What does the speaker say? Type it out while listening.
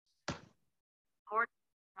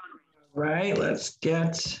Right, let's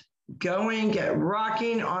get going, get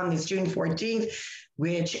rocking on this June 14th,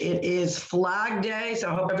 which it is Flag Day. So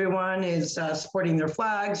I hope everyone is supporting their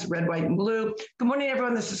flags, red, white, and blue. Good morning,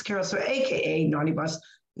 everyone. This is Carol, so AKA Naughty Bus,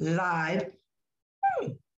 live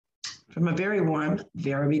from a very warm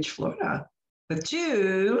Vero Beach, Florida, with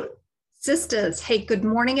two sisters. Hey, good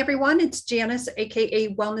morning, everyone. It's Janice,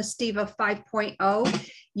 aka Wellness Diva 5.0.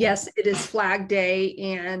 Yes, it is Flag Day,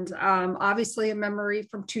 and obviously a memory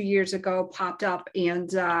from 2 years ago popped up, and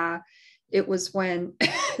it was when,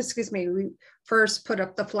 excuse me, we first put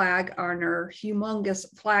up the flag on our humongous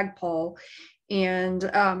flagpole. And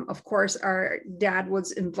of course, our dad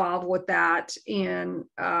was involved with that, and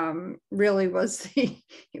really was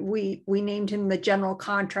we named him the general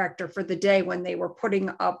contractor for the day when they were putting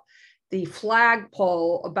up the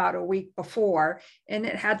flagpole about a week before, and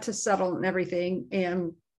it had to settle and everything.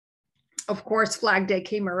 And of course, Flag Day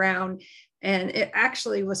came around, and it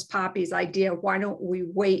actually was Poppy's idea. Why don't we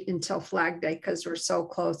wait until Flag Day because we're so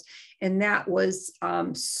close? And that was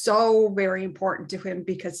so very important to him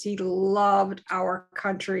because he loved our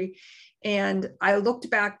country. And I looked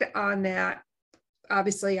back on that.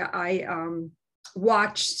 Obviously, I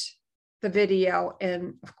watched the video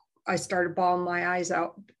and I started bawling my eyes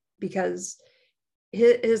out because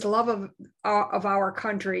his love of our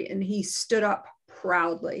country, and he stood up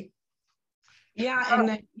proudly. Yeah, and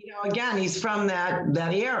then, again, he's from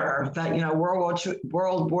that era, that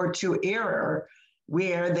World War II era,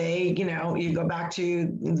 where they, you go back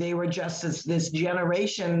to, they were just this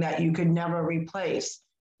generation that you could never replace.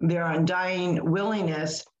 Their undying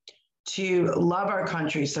willingness to love our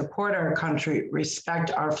country, support our country,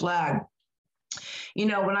 respect our flag.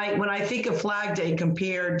 When I think of Flag Day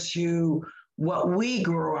compared to what we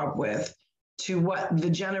grew up with, to what the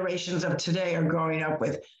generations of today are growing up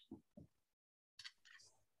with,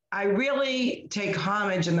 I really take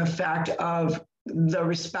homage in the fact of the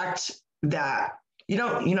respect that,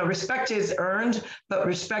 respect is earned, but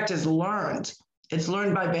respect is learned. It's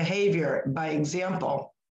learned by behavior, by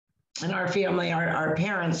example. And our family, our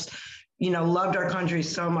parents, loved our country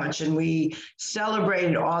so much, and we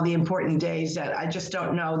celebrated all the important days that I just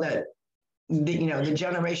don't know that the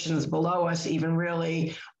generations below us even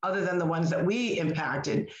really, other than the ones that we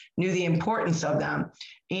impacted, knew the importance of them.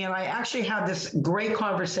 And I actually had this great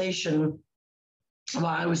conversation while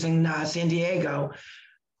I was in San Diego,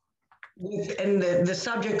 and the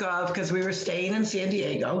subject of, because we were staying in San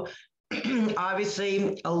Diego,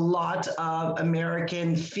 obviously a lot of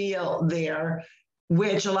American feel there,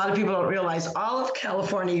 which a lot of people don't realize. All of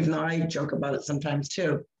California, even though I joke about it sometimes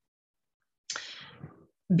too,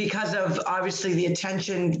 because of obviously the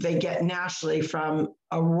attention they get nationally from an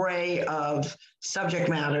array of subject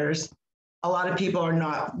matters, a lot of people are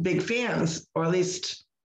not big fans, or at least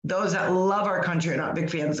those that love our country are not big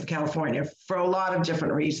fans of California for a lot of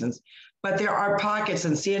different reasons. But there are pockets,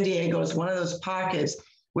 and San Diego is one of those pockets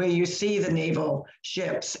where you see the naval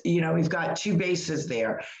ships. We've got 2 bases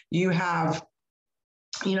there. You have,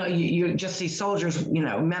 you just see soldiers,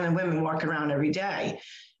 men and women walking around every day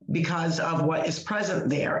because of what is present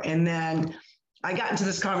there. And then I got into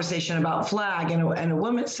this conversation about flag, and a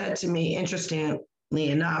woman said to me, interestingly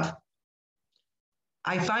enough,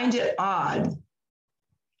 I find it odd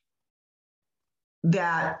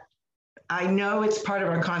that I know it's part of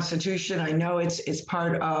our Constitution. I know it's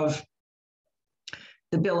part of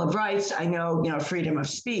the Bill of Rights. I know, freedom of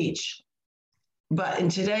speech. But in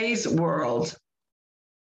today's world,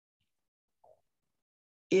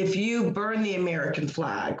 if you burn the American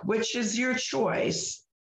flag, which is your choice,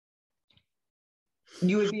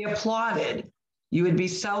 you would be applauded. You would be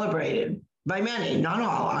celebrated by many, not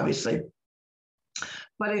all, obviously.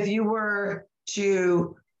 But if you were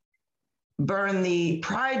to burn the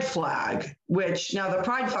pride flag, which now the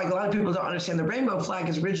pride flag, a lot of people don't understand, the rainbow flag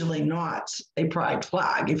is originally not a pride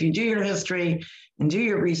flag. If you do your history and do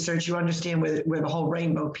your research, you understand where the whole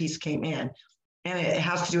rainbow piece came in. And it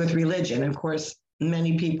has to do with religion. Of course,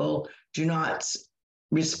 many people do not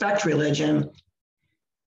respect religion.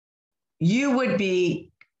 You would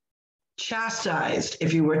be chastised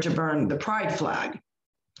if you were to burn the pride flag.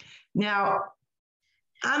 Now,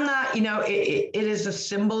 I'm not, it is a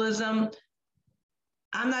symbolism.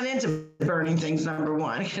 I'm not into burning things, number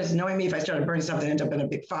one, because knowing me, if I started burning something, it'd end up in a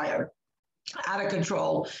big fire, out of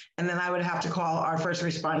control. And then I would have to call our first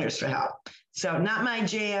responders for help. So not my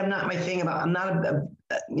jam, not my thing about, I'm not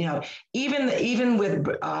even with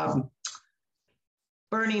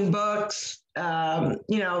burning books,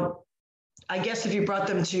 I guess if you brought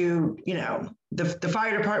them to, the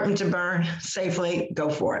fire department to burn safely, go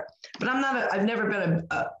for it. But I've never been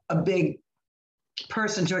a big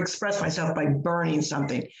person to express myself by burning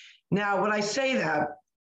something. Now, when I say that,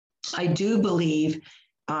 I do believe,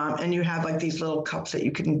 and you have like these little cups that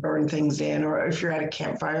you can burn things in, or if you're at a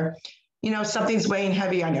campfire, something's weighing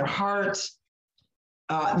heavy on your heart.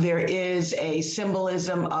 There is a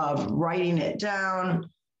symbolism of writing it down,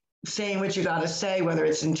 saying what you got to say, whether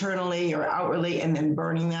it's internally or outwardly, and then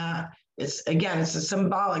burning that. It's a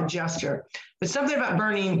symbolic gesture. But something about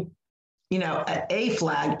burning, a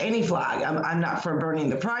flag, any flag. I'm not for burning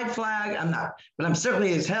the pride flag. I'm not, but I'm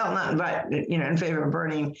certainly as hell not in favor of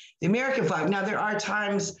burning the American flag. Now, there are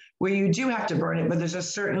times where you do have to burn it, but there's a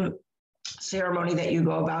certain ceremony that you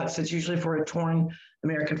go about. So it's usually for a torn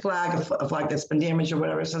American flag, a flag that's been damaged or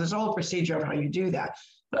whatever. So there's a whole procedure of how you do that.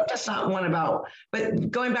 But I'm just not one about, but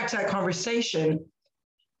going back to that conversation,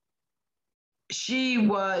 she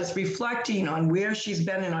was reflecting on where she's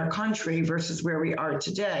been in our country versus where we are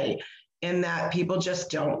today, and that people just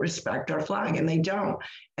don't respect our flag, and they don't.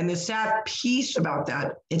 And the sad piece about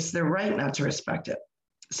that, it's their right not to respect it.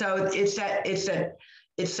 So it's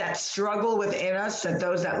that struggle within us, that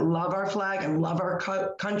those that love our flag and love our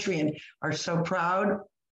country and are so proud,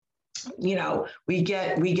 we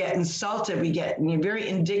get insulted, we get very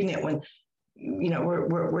indignant when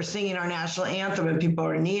we're singing our national anthem and people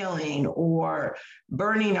are kneeling or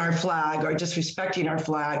burning our flag or disrespecting our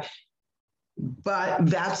flag. But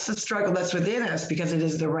that's the struggle that's within us, because it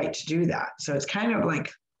is the right to do that. So it's kind of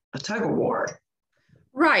like a tug of war.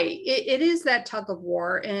 Right. It is that tug of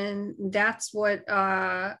war. And that's what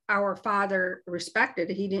our father respected.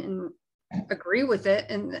 He didn't agree with it.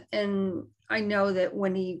 And I know that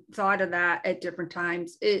when he thought of that at different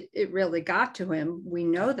times, it really got to him. We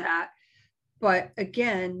know that. But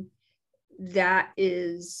again, that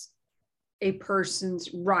is a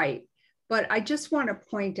person's right. But I just want to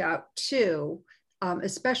point out too,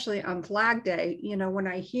 especially on Flag Day, when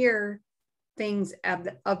I hear things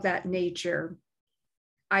of that nature,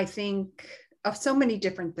 I think of so many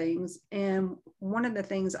different things. And one of the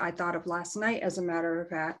things I thought of last night, as a matter of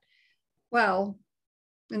fact, well,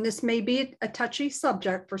 and this may be a touchy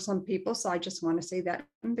subject for some people, so I just want to say that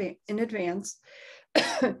in advance,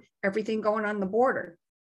 everything going on the border.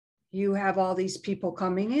 You have all these people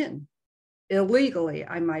coming in illegally,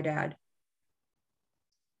 I might add.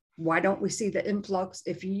 Why don't we see the influx?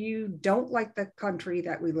 If you don't like the country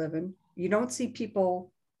that we live in, you don't see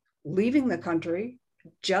people leaving the country.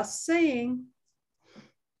 Just saying.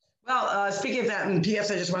 Well, speaking of that, and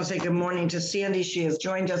P.S., I just want to say good morning to Sandy. She has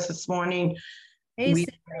joined us this morning. Hey,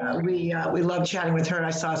 we love chatting with her. And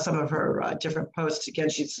I saw some of her different posts. Again,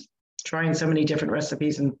 she's trying so many different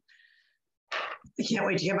recipes, and I can't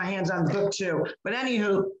wait to get my hands on the book too. But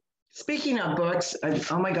anywho, speaking of books,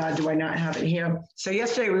 oh my God, do I not have it here? So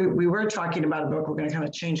yesterday we were talking about a book. We're going to kind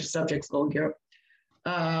of change the subject a little,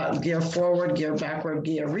 gear forward, gear backward,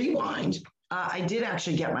 gear rewind. I did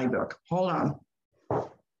actually get my book. Hold on.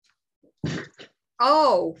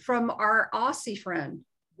 Oh, from our Aussie friend.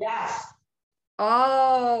 Yes.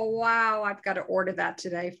 Oh, wow. I've got to order that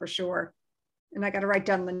today for sure. And I got to write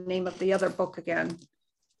down the name of the other book again.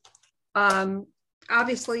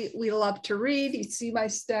 Obviously, we love to read. You see my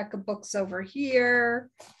stack of books over here.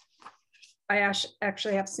 I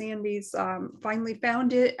actually have Sandy's, finally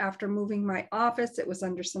found it after moving my office. It was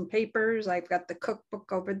under some papers. I've got the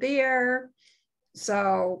cookbook over there.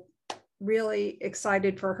 So really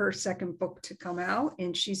excited for her second book to come out.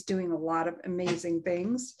 And she's doing a lot of amazing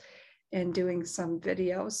things and doing some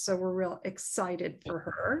videos. So we're real excited for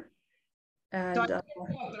her. And so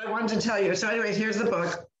I wanted to tell you. So anyways, here's the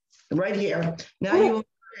book right here. Now you will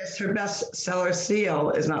notice her bestseller seal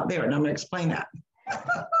is not there. And I'm going to explain that.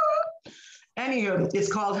 Anywho,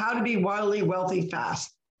 it's called How to Be Wildly Wealthy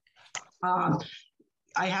Fast.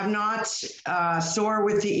 I have not Soar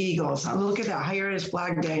with the Eagles. Look at that. Here it is,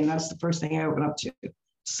 Flag Day, and that's the first thing I open up to.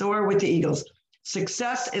 Soar with the Eagles.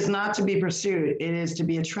 Success is not to be pursued. It is to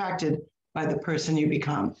be attracted by the person you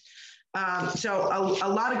become. So a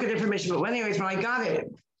lot of good information. But anyways, when I got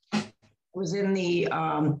it, it was in the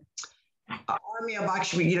our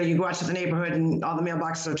mailbox. You go out to the neighborhood and all the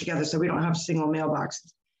mailboxes are together, so we don't have single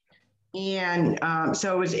mailboxes. And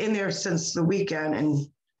so it was in there since the weekend, and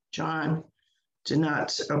John did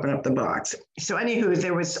not open up the box. So anywho,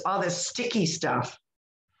 there was all this sticky stuff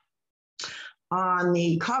on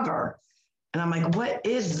the cover. And I'm like, what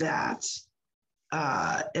is that?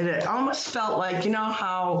 And it almost felt like,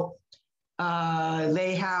 how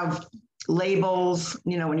they have labels,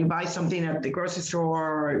 when you buy something at the grocery store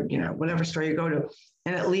or, whatever store you go to,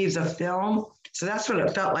 and it leaves a film. So that's what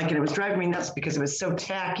it felt like. And it was driving me nuts because it was so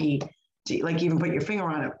tacky to even put your finger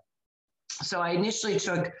on it. So I initially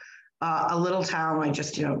took a little towel. I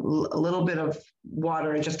just, a little bit of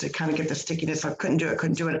water just to kind of get the stickiness. I couldn't do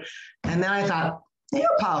it. And then I thought, nail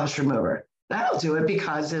polish remover, that'll do it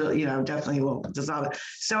because it'll, definitely will dissolve it.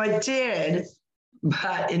 So I did,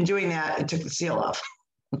 but in doing that, it took the seal off.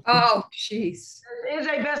 Oh, jeez. It is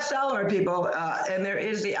a bestseller, people, and there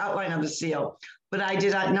is the outline of the seal, but I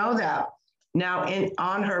did not know that. Now,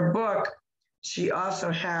 on her book, she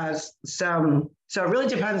also has some, so it really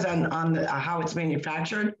depends on how it's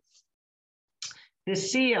manufactured. The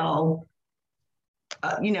seal,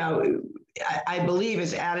 I believe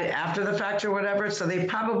is added after the fact or whatever, so they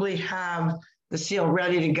probably have the seal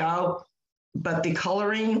ready to go, but the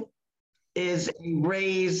coloring is a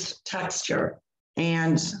raised texture,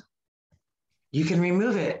 and you can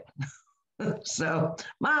remove it. So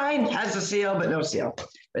mine has a seal, but no seal.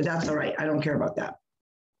 But that's all right. I don't care about that.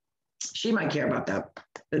 She might care about that.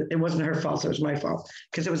 It wasn't her fault, so it was my fault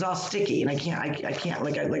because it was all sticky, and I can't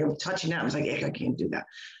like I'm touching that. I was like, I can't do that.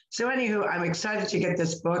 So anywho, I'm excited to get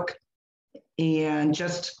this book, and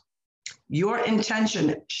just your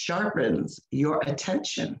intention sharpens your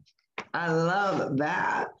attention. I love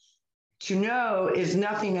that. To know is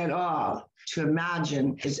nothing at all. To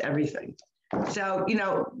imagine is everything. So,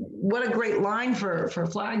 what a great line for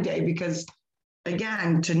Flag Day, because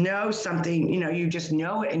again, to know something, you just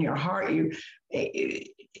know it in your heart. It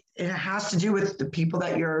has to do with the people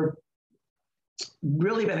that you're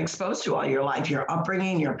really been exposed to all your life, your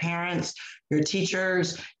upbringing, your parents, your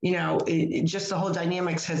teachers, just the whole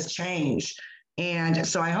dynamics has changed. And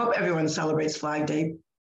so I hope everyone celebrates Flag Day.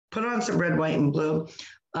 Put on some red, white, and blue.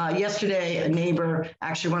 Yesterday, a neighbor,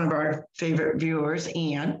 actually one of our favorite viewers,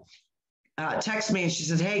 Anne, texted me and she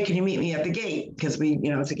says, hey, can you meet me at the gate? Because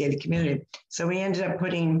it's a gated community. So we ended up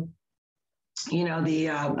putting, the,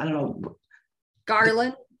 I don't know.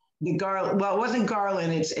 Garland? The garland, well, it wasn't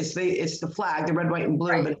garland, it's the flag, the red, white, and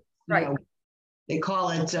blue, right. But they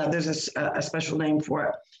call it, there's a special name for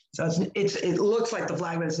it. So it looks like the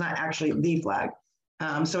flag, but it's not actually the flag.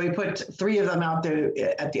 So we put 3 of them out there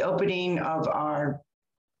at the opening of our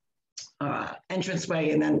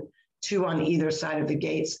entranceway, and then 2 on either side of the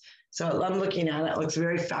gates. So I'm looking at it, looks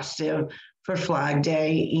very festive for Flag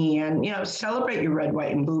Day, and celebrate your red,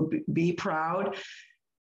 white, and blue. Be proud.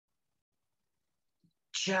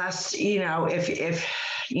 Just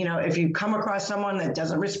if you come across someone that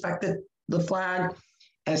doesn't respect the flag,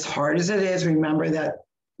 as hard as it is, remember that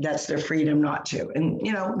that's their freedom not to. And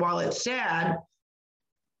while it's sad,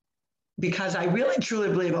 because I really truly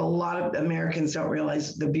believe a lot of Americans don't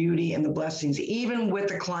realize the beauty and the blessings, even with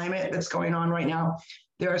the climate that's going on right now.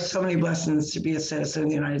 There are so many blessings to be a citizen of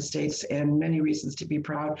the United States, and many reasons to be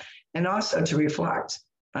proud, and also to reflect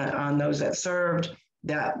on those that served,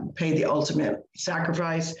 that paid the ultimate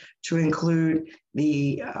sacrifice, to include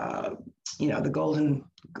the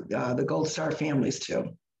Gold Star families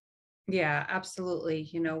too. Yeah,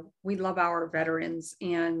 absolutely. We love our veterans,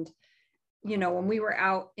 and when we were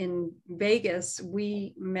out in Vegas,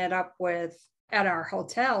 we met up at our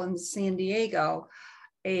hotel in San Diego,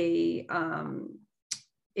 a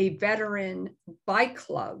veteran bike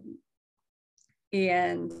club.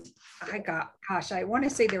 And I want to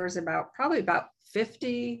say there was probably about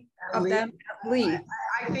 50 of them at least.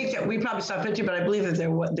 I think that we probably saw 50, but I believe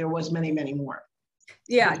that there was many, many more.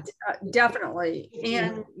 Yeah, definitely.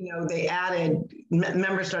 And they added,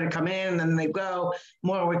 members started coming in, and then they go,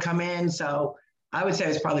 more would come in. So I would say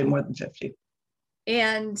it's probably more than 50.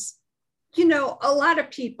 And a lot of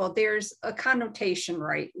people, there's a connotation,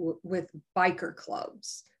 right, with biker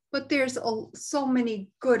clubs, but there's so many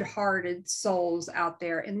good-hearted souls out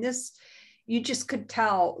there. And you just could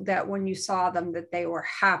tell that when you saw them, that they were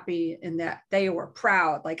happy and that they were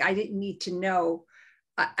proud. Like, I didn't need to know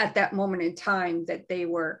at that moment in time that they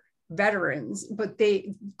were veterans, but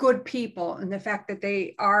good people. And the fact that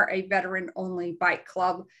they are a veteran-only bike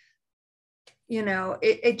club,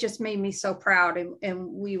 it just made me so proud. And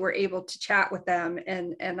we were able to chat with them.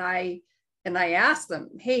 And I asked them,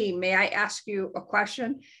 hey, may I ask you a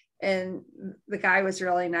question? And the guy was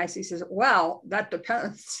really nice. He says, well, that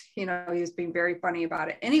depends. He was being very funny about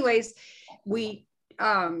it. Anyways,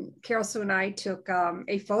 Carol Sue and I took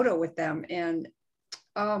a photo with them, and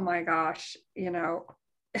oh my gosh, and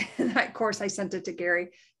of course I sent it to Gary,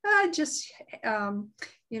 just,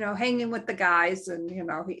 hanging with the guys. And,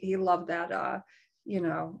 he loved that,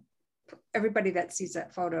 everybody that sees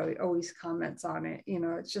that photo always comments on it.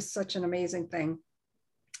 It's just such an amazing thing.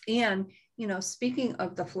 And, speaking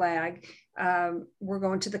of the flag, we're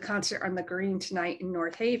going to the concert on the Green tonight in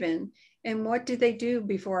North Haven. And what do they do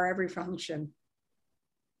before every function?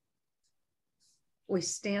 We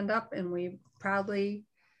stand up and we proudly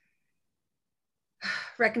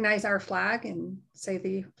recognize our flag and say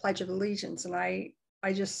the Pledge of Allegiance. And I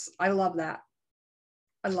love that.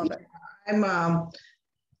 I love it. I'm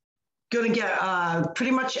going to get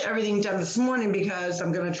pretty much everything done this morning because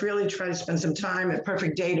I'm going to really try to spend some time at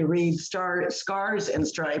Perfect Day to read Scars and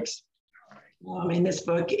Stripes. And this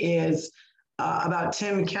book is about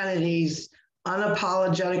Tim Kennedy's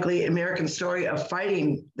unapologetically American story of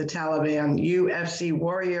fighting the Taliban, UFC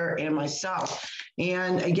warrior, and myself.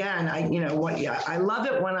 And again, I love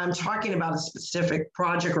it when I'm talking about a specific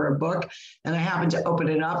project or a book and I happen to open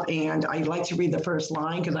it up and I like to read the first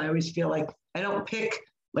line because I always feel like I don't pick,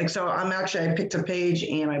 so I picked a page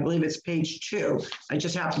and I believe it's page 2. I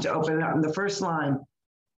just happened to open it up in the first line.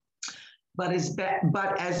 But as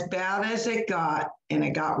bad as it got, and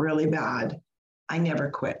it got really bad, I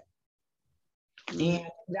never quit. And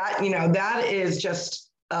that is just,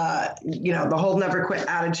 the whole never quit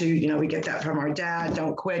attitude. We get that from our dad,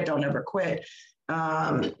 don't quit, don't ever quit.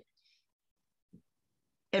 And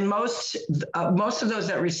most of those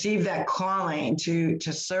that receive that calling to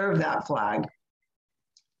serve that flag,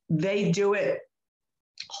 they do it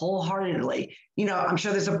wholeheartedly. I'm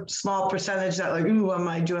sure there's a small percentage that ooh, am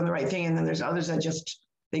I doing the right thing? And then there's others that just,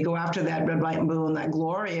 they go after that red, white, and blue and that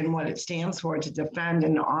glory and what it stands for, to defend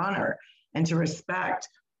and to honor and to respect.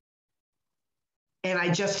 And I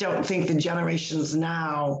just don't think the generations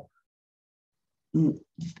now,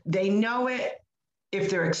 they know it if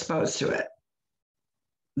they're exposed to it.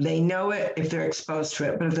 They know it if they're exposed to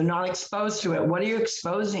it. But if they're not exposed to it, what are you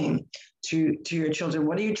exposing to your children?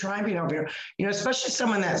 What are you trying over here? Especially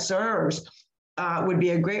someone that serves would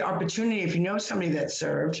be a great opportunity if you know somebody that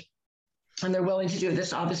served and they're willing to do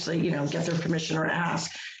this, obviously, get their permission or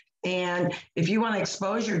ask. And if you want to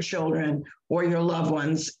expose your children or your loved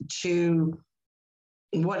ones to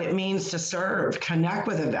what it means to serve, connect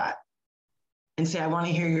with a vet and say, I want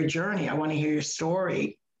to hear your journey. I want to hear your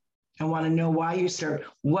story. I want to know why you served.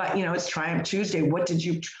 It's Triumph Tuesday. What did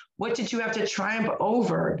you have to triumph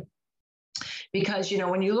over? Because,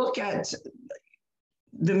 when you look at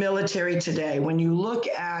the military today, when you look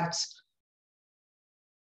at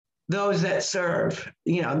those that serve,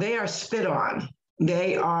 they are spit on.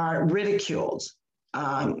 They are ridiculed.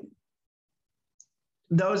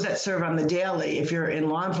 Those that serve on the daily, if you're in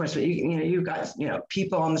law enforcement, you've got,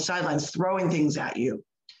 people on the sidelines throwing things at you.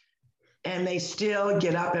 And they still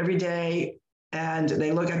get up every day and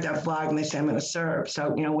they look at that flag and they say, I'm going to serve.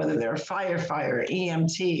 So, whether they're a firefighter,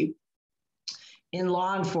 EMT, in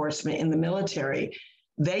law enforcement, in the military,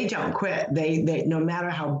 they don't quit. They no matter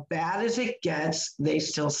how bad as it gets, they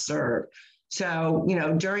still serve. So,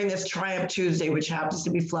 during this Triumph Tuesday, which happens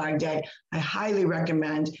to be Flag Day, I highly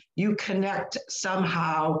recommend you connect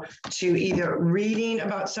somehow to either reading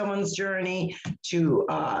about someone's journey, to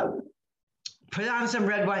put on some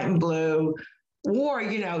red, white, and blue, or,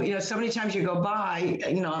 so many times you go by,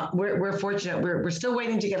 we're fortunate. We're still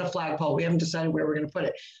waiting to get a flagpole. We haven't decided where we're going to put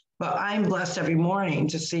it. But I'm blessed every morning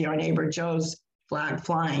to see our neighbor Joe's flag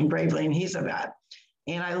flying bravely, and he's a vet.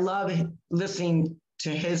 And I love listening to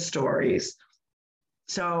his stories.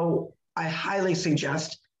 So I highly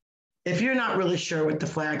suggest, if you're not really sure what the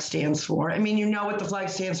flag stands for, you know what the flag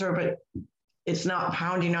stands for, but it's not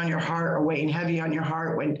pounding on your heart or weighing heavy on your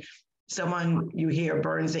heart when someone you hear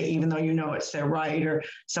burns it, even though you know it's their right, or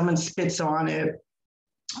someone spits on it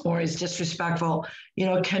or is disrespectful,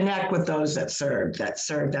 connect with those that serve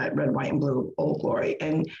that red, white, and blue Old Glory,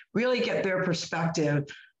 and really get their perspective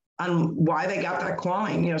on why they got that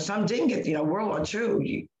calling. Some didn't get, World War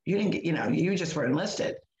II, you didn't get, you just were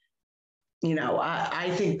enlisted.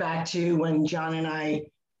 I think back to when John and I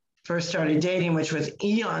first started dating, which was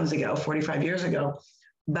eons ago, 45 years ago.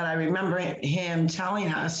 But I remember him telling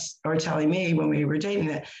me when we were dating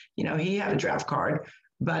that, he had a draft card,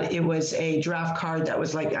 but it was a draft card that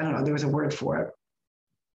was like, I don't know, there was a word for it,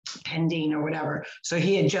 pending or whatever. So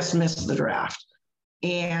he had just missed the draft.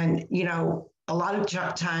 And, a lot of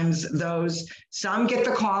times some get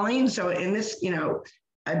the calling. So in this,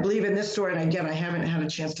 I believe in this story, and again, I haven't had a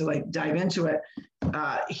chance to dive into it.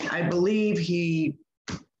 I believe he,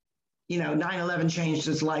 9/11 changed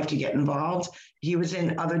his life to get involved. He was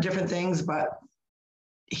in other different things, but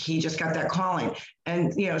he just got that calling.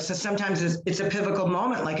 And, so sometimes it's a pivotal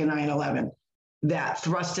moment like a 9/11 that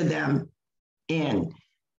thrusted them in.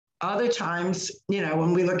 Other times,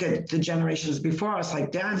 when we look at the generations before us,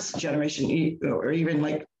 like Dad's generation, or even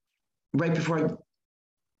like right before,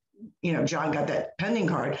 John got that pending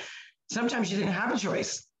card, sometimes you didn't have a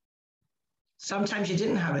choice. Sometimes you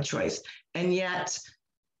didn't have a choice. And yet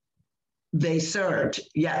they served,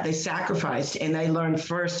 yet they sacrificed, and they learned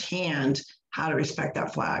firsthand how to respect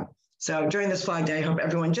that flag. So during this Flag Day, I hope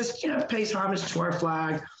everyone just, pays homage to our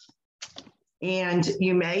flag. And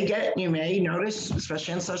you may notice,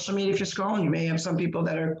 especially on social media, if you're scrolling, you may have some people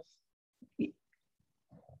that are,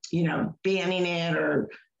 banning it or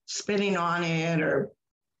spitting on it or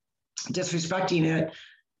disrespecting it.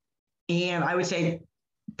 And I would say,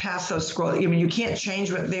 pass those scroll. You can't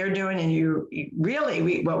change what they're doing. And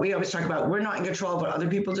what we always talk about, we're not in control of what other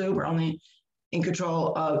people do. We're only in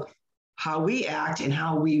control of how we act and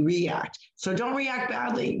how we react. So don't react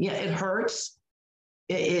badly. Yeah, it hurts.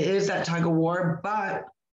 It is that tug of war, but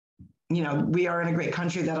we are in a great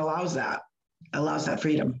country that allows that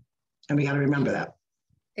freedom. And we got to remember that.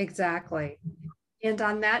 Exactly. And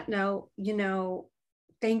on that note,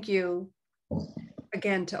 thank you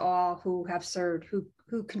again to all who have served,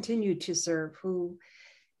 who continue to serve, who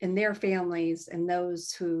and their families, and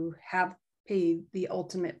those who have paid the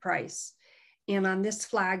ultimate price. And on this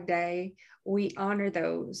Flag Day, we honor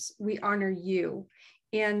those, we honor you.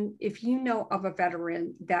 And if you know of a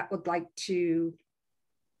veteran that would like to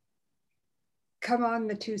come on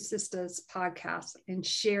the Two Sisters podcast and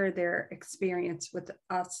share their experience with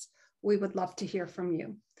us, we would love to hear from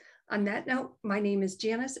you. On that note, my name is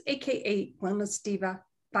Janice, aka Wellness Diva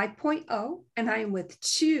 5.0, and I am with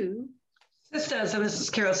Two Sisters, and this is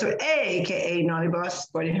Carol, so aka Naughty Boss,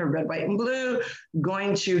 going to hear Red, White, and Blue,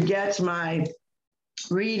 going to get my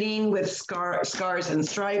reading with Scars and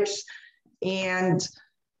Stripes, and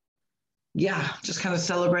just kind of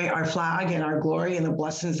celebrate our flag and our glory and the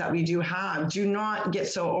blessings that we do have. Do not get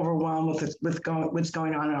so overwhelmed with what's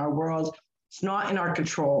going on in our world. It's not in our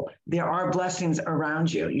control. There are blessings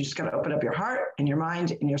around you. You just got to open up your heart and your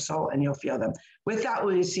mind and your soul, and you'll feel them. With that,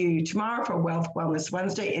 we'll see you tomorrow for Wealth Wellness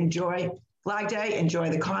Wednesday. Enjoy Flag Day. Enjoy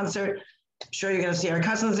the concert. I'm sure you're going to see our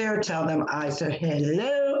cousins there. Tell them I said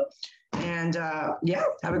hello. And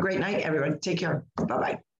have a great night, everyone. Take care.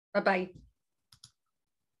 Bye-bye. Bye-bye.